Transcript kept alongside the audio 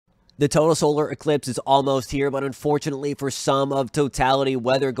The total solar eclipse is almost here, but unfortunately for some of totality,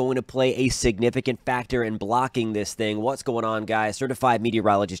 weather going to play a significant factor in blocking this thing. What's going on, guys? Certified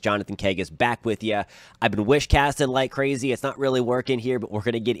meteorologist Jonathan Kagas back with you. I've been wish casting like crazy. It's not really working here, but we're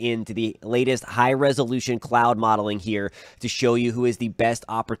going to get into the latest high-resolution cloud modeling here to show you who is the best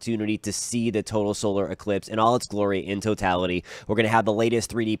opportunity to see the total solar eclipse in all its glory in totality. We're going to have the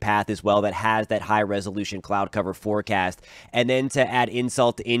latest 3D path as well that has that high-resolution cloud cover forecast. And then to add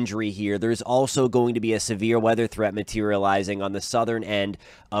insult to injury here, there's also going to be a severe weather threat materializing on the southern end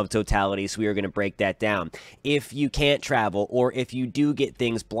of totality, so we are going to break that down. If you can't travel, or if you do get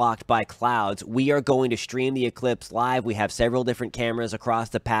things blocked by clouds, we are going to stream the eclipse live. We have several different cameras across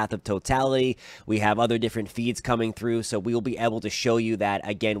the path of totality. We have other different feeds coming through, so we will be able to show you that.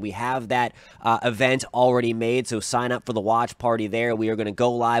 Again, we have that event already made, so sign up for the watch party there. We are going to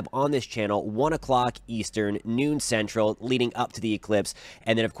go live on this channel 1 o'clock Eastern, noon Central, leading up to the eclipse,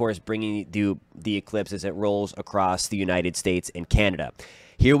 and then of course bringing you the eclipse as it rolls across the United States and Canada.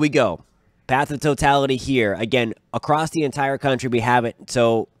 Here we go. Path of totality here. Again, across the entire country we have it,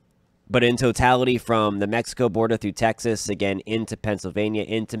 but in totality from the Mexico border through Texas, again, into Pennsylvania,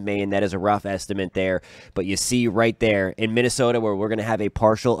 into Maine, that is a rough estimate there. But you see right there in Minnesota where we're going to have a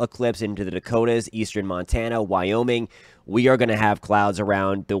partial eclipse into the Dakotas, eastern Montana, Wyoming. We are going to have clouds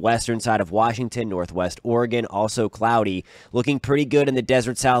around the western side of Washington, northwest Oregon, also cloudy. Looking pretty good in the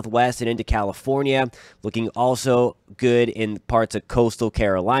desert southwest and into California. Looking also good in parts of coastal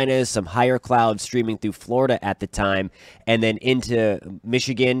Carolinas. Some higher clouds streaming through Florida at the time. And then into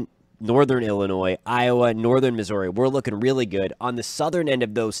Michigan, northern Illinois, Iowa, northern Missouri. We're looking really good. On the southern end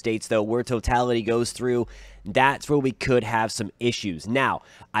of those states, though, where totality goes through, that's where we could have some issues. Now,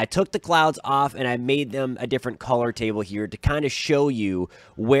 I took the clouds off and I made them a different color table here to kind of show you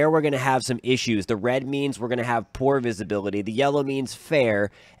where we're going to have some issues. The red means we're going to have poor visibility. The yellow means fair.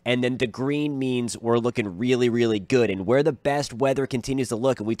 And then the green means we're looking really, really good. And where the best weather continues to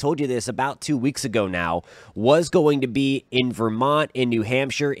look, and we told you this about 2 weeks ago now, was going to be in Vermont, in New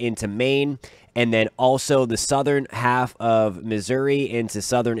Hampshire, into Maine, and then also the southern half of Missouri into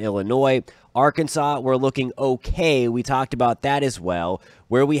southern Illinois. Arkansas, we're looking okay. We talked about that as well.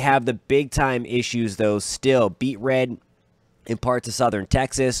 Where we have the big-time issues, though, still beet red in parts of southern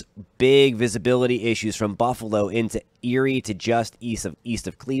Texas. Big visibility issues from Buffalo into Erie to just east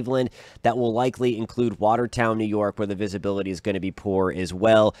of Cleveland. That will likely include Watertown, New York, where the visibility is going to be poor as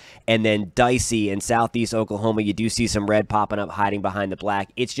well. And then Dicey in southeast Oklahoma, you do see some red popping up, hiding behind the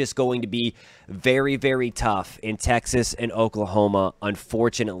black. It's just going to be very, very tough in Texas and Oklahoma,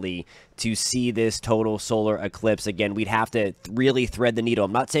 unfortunately, to see this total solar eclipse. Again, we'd have to really thread the needle.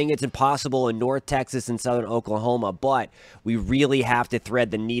 I'm not saying it's impossible in North Texas and southern Oklahoma, but we really have to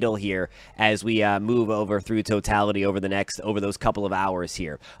thread the needle here as we move over through totality over those couple of hours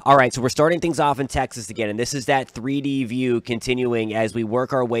here. All right, so we're starting things off in Texas again, and this is that 3D view continuing as we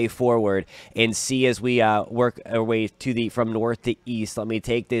work our way forward and see as we work our way from north to east. Let me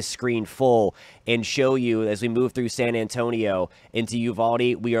take this screen full and show you as we move through San Antonio into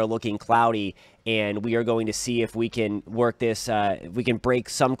Uvalde. We are looking cloudy, and we are going to see if we can work this, if we can break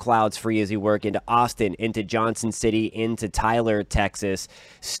some clouds free as we work into Austin, into Johnson City, into Tyler, Texas.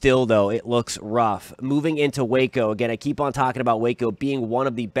 Still, though, it looks rough. Moving into Waco, again, I keep on talking about Waco being one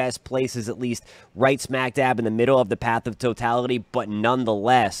of the best places, at least right smack dab in the middle of the path of totality, but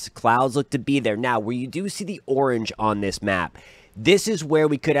nonetheless, clouds look to be there. Now, where you do see the orange on this map, this is where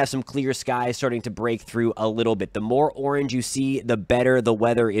we could have some clear skies starting to break through a little bit. The more orange you see, the better the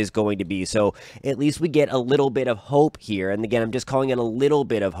weather is going to be. So at least we get a little bit of hope here. And again, I'm just calling it a little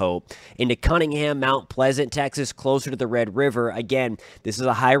bit of hope. Into Cunningham, Mount Pleasant, Texas, closer to the Red River. Again, this is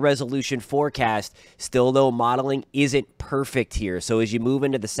a high-resolution forecast. Still, though, modeling isn't perfect here. So as you move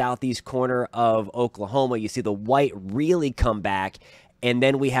into the southeast corner of Oklahoma, you see the white really come back. And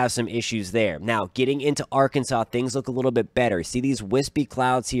then we have some issues there. Now, getting into Arkansas, things look a little bit better. See these wispy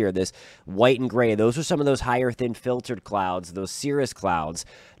clouds here, this white and gray. Those are some of those higher thin filtered clouds, those cirrus clouds.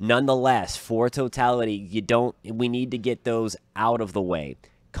 Nonetheless, for totality, we need to get those out of the way.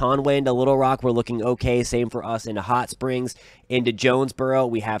 Conway into Little Rock, we're looking okay. Same for us into Hot Springs. Into Jonesboro,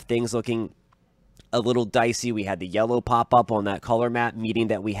 we have things looking a little dicey. We had the yellow pop up on that color map, meaning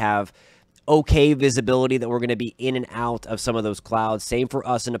that we have okay visibility, that we're going to be in and out of some of those clouds. Same for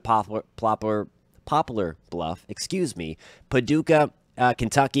us into Poplar Bluff, Paducah,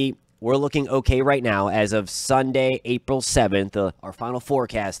 Kentucky. We're looking okay right now as of Sunday, April 7th, our final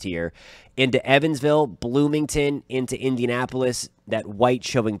forecast here. Into Evansville, Bloomington, into Indianapolis, that white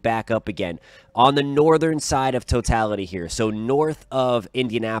showing back up again. On the northern side of totality here, so north of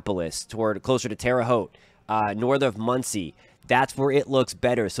Indianapolis, closer to Terre Haute, north of Muncie, that's where it looks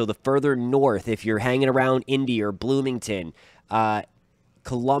better. So the further north, if you're hanging around Indy or Bloomington,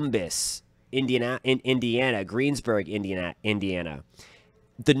 Columbus, Indiana, Greensburg, Indiana,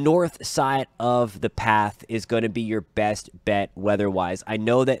 the north side of the path is going to be your best bet weather-wise. I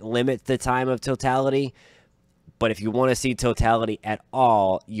know that limits the time of totality, but if you want to see totality at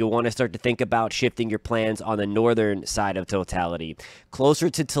all, you'll want to start to think about shifting your plans on the northern side of totality.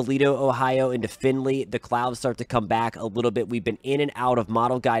 Closer to Toledo, Ohio, into Findlay, the clouds start to come back a little bit. We've been in and out of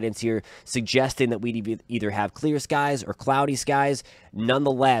model guidance here, suggesting that we either have clear skies or cloudy skies.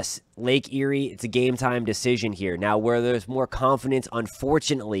 Nonetheless, Lake Erie, it's a game time decision here. Now, where there's more confidence,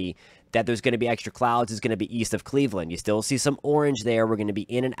 unfortunately, that there's going to be extra clouds is going to be east of Cleveland. You still see some orange there. We're going to be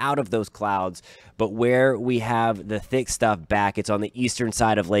in and out of those clouds. But where we have the thick stuff back, it's on the eastern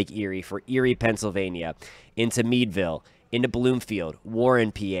side of Lake Erie for Erie, Pennsylvania, into Meadville, into Bloomfield,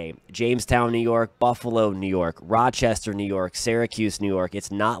 Warren, PA, Jamestown, New York, Buffalo, New York, Rochester, New York, Syracuse, New York.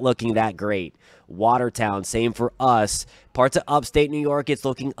 It's not looking that great. Watertown, same for us. Parts of upstate New York, it's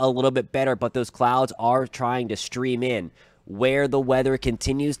looking a little bit better, but those clouds are trying to stream in. Where the weather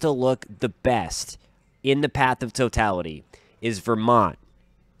continues to look the best in the path of totality is Vermont,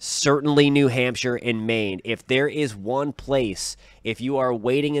 certainly New Hampshire and Maine. If there is one place, if you are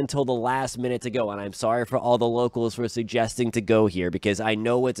waiting until the last minute to go, and I'm sorry for all the locals for suggesting to go here because I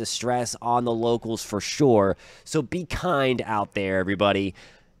know it's a stress on the locals for sure, so be kind out there, everybody.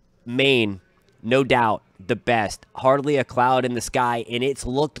 Maine, no doubt, the best. Hardly a cloud in the sky, and it's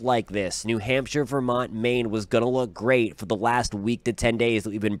looked like this. New Hampshire, Vermont, Maine was going to look great for the last week to 10 days that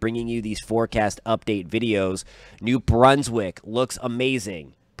we've been bringing you these forecast update videos. New Brunswick looks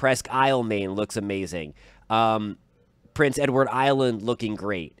amazing. Presque Isle, Maine looks amazing. Prince Edward Island looking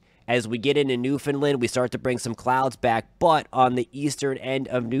great. As we get into Newfoundland, we start to bring some clouds back, but on the eastern end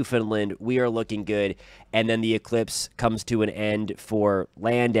of Newfoundland, we are looking good. And then the eclipse comes to an end for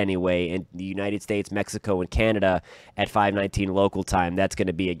land anyway in the United States, Mexico, and Canada at 5:19 local time. That's going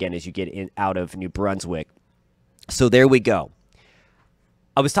to be, again, as you get out of New Brunswick. So there we go.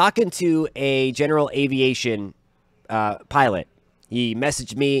 I was talking to a general aviation pilot. He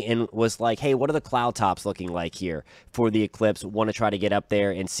messaged me and was like, hey, what are the cloud tops looking like here for the eclipse? Want to try to get up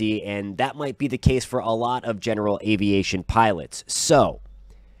there and see. And that might be the case for a lot of general aviation pilots. So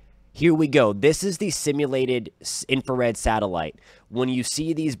here we go. This is the simulated infrared satellite. When you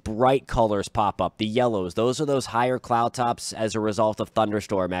see these bright colors pop up, the yellows, those are those higher cloud tops as a result of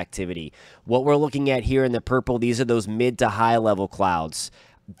thunderstorm activity. What we're looking at here in the purple, these are those mid to high level clouds.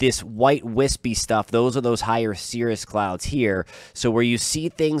 This white wispy stuff, those are those higher cirrus clouds here. So where you see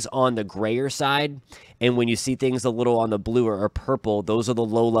things on the grayer side, and when you see things a little on the blue or purple, those are the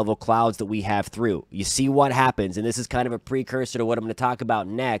low-level clouds that we have through. You see what happens, and this is kind of a precursor to what I'm going to talk about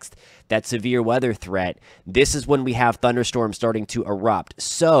next, that severe weather threat. This is when we have thunderstorms starting to erupt.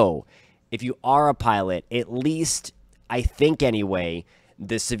 So if you are a pilot, at least, I think anyway,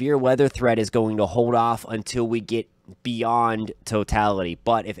 the severe weather threat is going to hold off until we get beyond totality.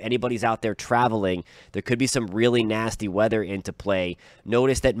 But if anybody's out there traveling, there could be some really nasty weather into play.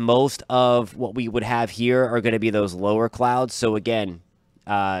 Notice that most of what we would have here are going to be those lower clouds. So again,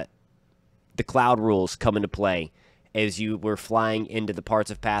 the cloud rules come into play as you were flying into the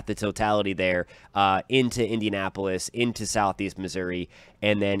parts of path of totality there, into Indianapolis, into southeast Missouri,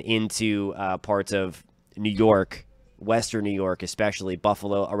 and then into parts of New York, western New York, especially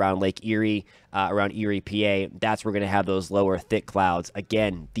Buffalo, around Lake Erie, around Erie, PA. That's where we're going to have those lower thick clouds.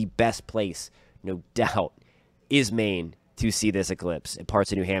 Again, the best place, no doubt, is Maine to see this eclipse, and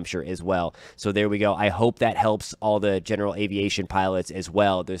parts of New Hampshire as well. So there we go. I hope that helps all the general aviation pilots as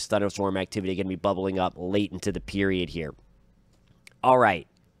well. There's thunderstorm activity going to be bubbling up late into the period here. All right,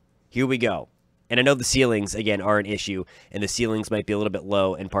 here we go. And I know the ceilings, again, are an issue, and the ceilings might be a little bit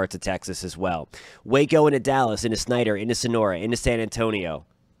low in parts of Texas as well. Waco into Dallas, into Snyder, into Sonora, into San Antonio,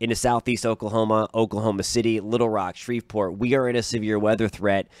 into southeast Oklahoma, Oklahoma City, Little Rock, Shreveport. We are in a severe weather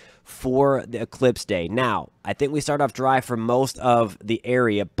threat for the eclipse day. Now, I think we start off dry for most of the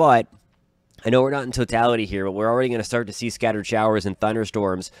area, but I know we're not in totality here, but we're already going to start to see scattered showers and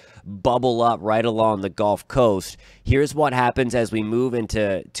thunderstorms bubble up right along the Gulf Coast. Here's what happens as we move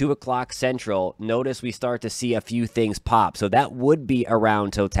into 2 o'clock Central. Notice we start to see a few things pop. So that would be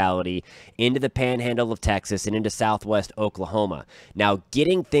around totality into the panhandle of Texas and into southwest Oklahoma. Now,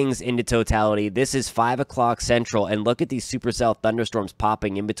 getting things into totality, this is 5 o'clock Central, and look at these supercell thunderstorms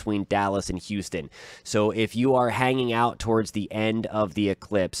popping in between Dallas and Houston. So if you are hanging out towards the end of the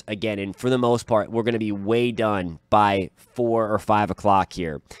eclipse, again, and for the most part, we're going to be way done by 4 or 5 o'clock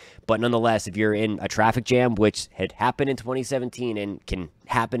here. But nonetheless, if you're in a traffic jam, which had happened in 2017 and can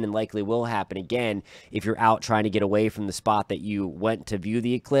happen and likely will happen again if you're out trying to get away from the spot that you went to view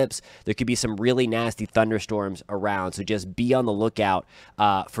the eclipse. There could be some really nasty thunderstorms around, so just be on the lookout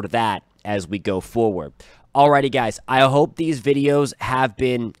for that as we go forward. Alrighty, guys, I hope these videos have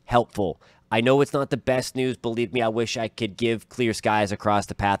been helpful. I know it's not the best news. Believe me, I wish I could give clear skies across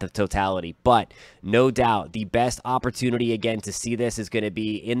the path of totality. But no doubt, the best opportunity, again, to see this is going to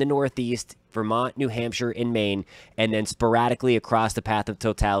be in the Northeast, Vermont, New Hampshire, and Maine, and then sporadically across the path of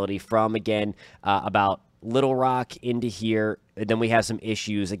totality from, again, about Little Rock into here. And then we have some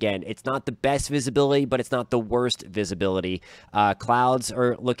issues. Again, it's not the best visibility, but it's not the worst visibility. Clouds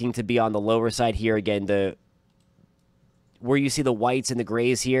are looking to be on the lower side here. Again, where you see the whites and the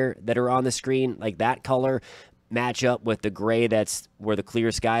grays here that are on the screen, like that color, match up with the gray that's where the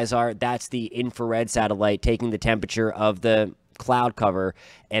clear skies are. That's the infrared satellite taking the temperature of the cloud cover,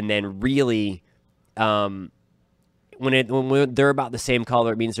 and then really when they're about the same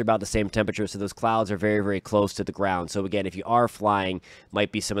color, it means they're about the same temperature, so those clouds are very, very close to the ground. So again, if you are flying,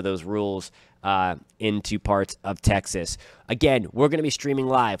 might be some of those rules into parts of Texas. Again, we're going to be streaming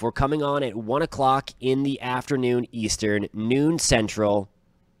live. We're coming on at 1 o'clock in the afternoon Eastern, noon Central,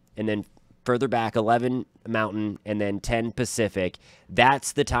 and then further back, 11 Mountain, and then 10 Pacific.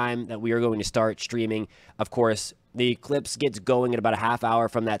 That's the time that we are going to start streaming. Of course, the eclipse gets going at about a half hour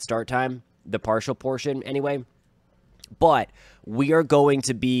from that start time, the partial portion anyway. But we are going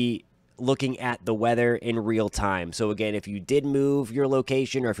to be looking at the weather in real time. So again, if you did move your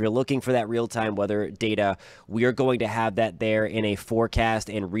location, or if you're looking for that real-time weather data, we are going to have that there in a forecast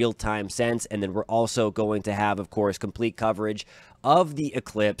and real-time sense. And then we're also going to have, of course, complete coverage of the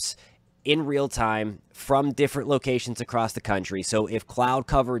eclipse in real time from different locations across the country. So if cloud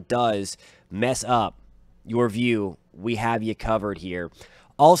cover does mess up your view, we have you covered here.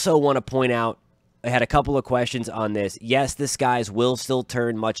 Also want to point out, I had a couple of questions on this. Yes, the skies will still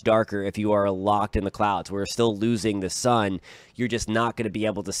turn much darker if you are locked in the clouds. We're still losing the sun. You're just not going to be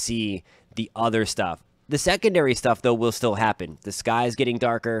able to see the other stuff. The secondary stuff, though, will still happen. The sky is getting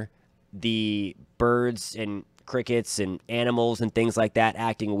darker. The birds and crickets and animals and things like that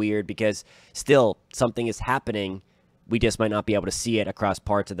acting weird because still something is happening. We just might not be able to see it across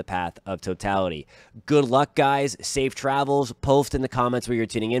parts of the path of totality. Good luck, guys. Safe travels. Post in the comments where you're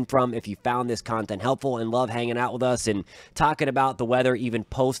tuning in from if you found this content helpful and love hanging out with us and talking about the weather even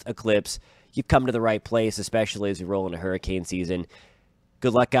post-eclipse. You've come to the right place, especially as we roll into hurricane season.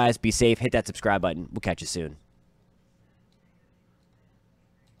 Good luck, guys. Be safe. Hit that subscribe button. We'll catch you soon.